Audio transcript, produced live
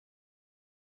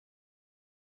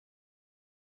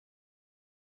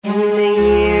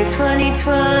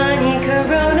2020,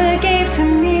 Corona gave to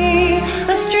me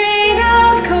a strain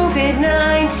of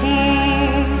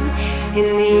COVID-19.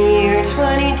 In the year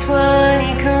 2020,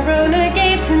 Corona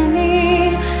gave to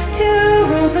me 2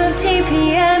 rolls of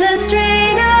TP and a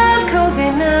strain of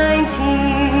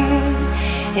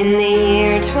COVID-19. In the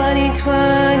year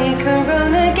 2020,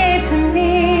 Corona gave to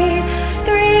me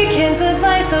 3 cans of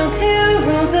Lysol, 2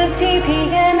 rolls of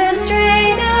TP and a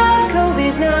strain of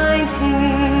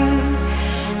COVID-19.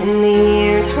 In the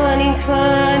year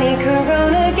 2020,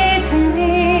 Corona gave to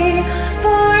me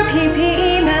 4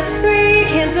 PPE Masks, 3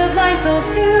 cans of Lysol,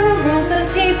 2 rolls of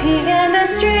TP and a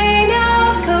strain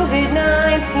of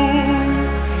COVID-19.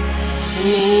 In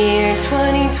the year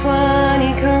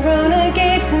 2020, Corona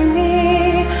gave to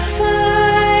me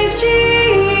 5G,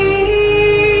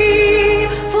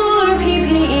 4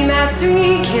 PPE Masks,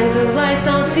 3 cans of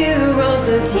Lysol, 2 rolls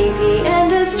of TP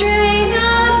and a strain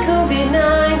of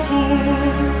COVID-19.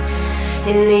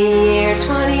 In the year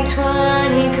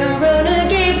 2020, Corona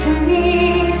gave to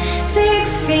me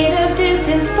 6 feet of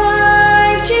distance,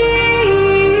 5G,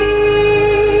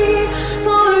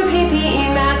 4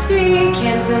 PPE Masks, 3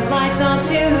 cans of Lysol,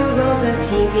 2 rolls of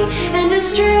TP and a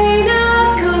strain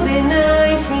of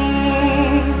COVID-19.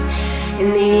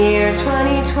 In the year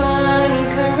 2020,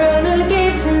 Corona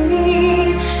gave to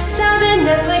me 7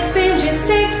 Netflix binges,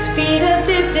 6 feet of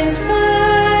distance,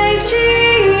 5G,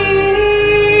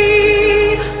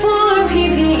 4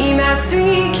 PPE Masks,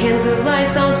 3 cans of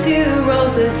Lysol, 2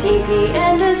 rolls of TP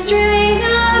and a strain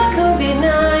of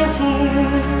COVID-19.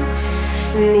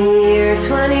 In the year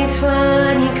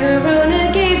 2020,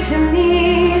 Corona gave to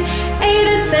me 8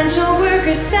 essential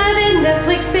workers, 7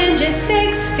 Netflix binges,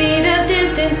 6 feet of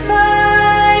distance,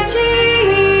 5G,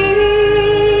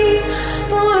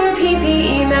 4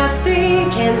 PPE Masks, 3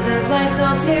 cans of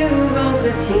Lysol, 2 rolls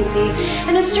of TP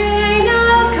and a strain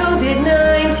of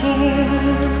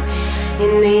COVID-19.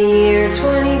 In the year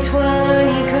 2020,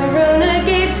 Corona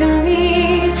gave to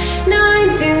me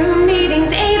 9 Zoom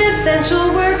meetings, 8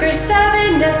 essential workers,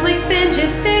 7 Netflix binges,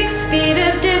 6 feet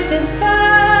of distance,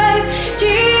 5G,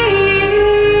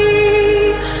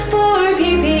 4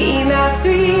 PPE Masks,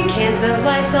 3 cans of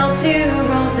Lysol, 2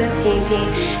 rolls of TP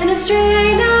and a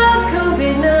strain of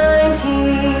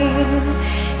COVID-19.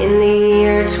 In the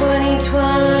year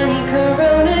 2020,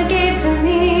 Corona gave to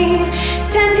me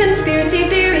 10 conspiracy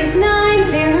theories, 9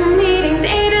 Zoom meetings,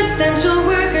 8 essential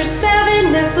workers,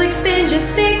 7 Netflix binges,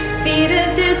 6 feet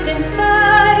of distance,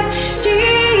 5G,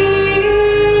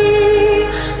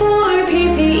 4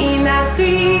 PPE Masks,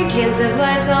 3 cans of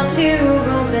Lysol, 2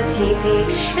 rolls of TP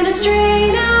and a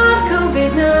strain of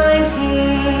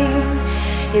COVID-19.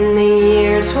 In the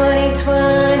year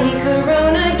 2020,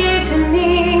 Corona gave to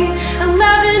me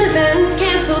 11 events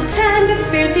canceled, 10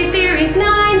 conspiracy theories,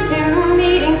 9 Zoom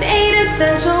meetings, 8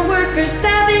 essential workers,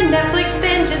 7 Netflix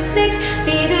binges, 6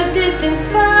 feet of distance,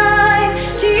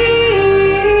 5G,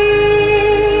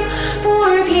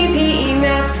 4 PPE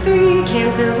Masks, 3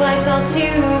 cans of Lysol,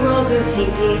 2 rolls of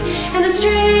TP and a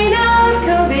strain of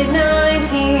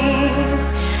COVID-19.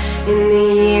 In the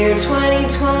year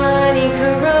 2020,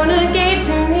 Corona gave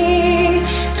to me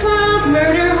 12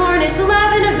 murder hornets,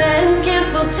 11 events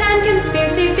canceled, 10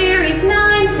 conspiracy theories,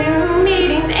 9 Zoom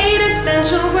meetings, 8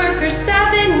 essential workers,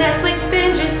 7 Netflix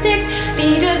binges, 6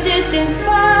 feet of distance,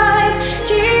 5G,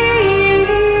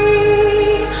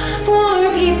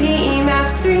 4 PPE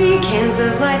Masks, 3 cans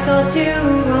of Lysol,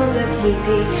 2 rolls of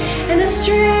TP and a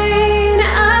strain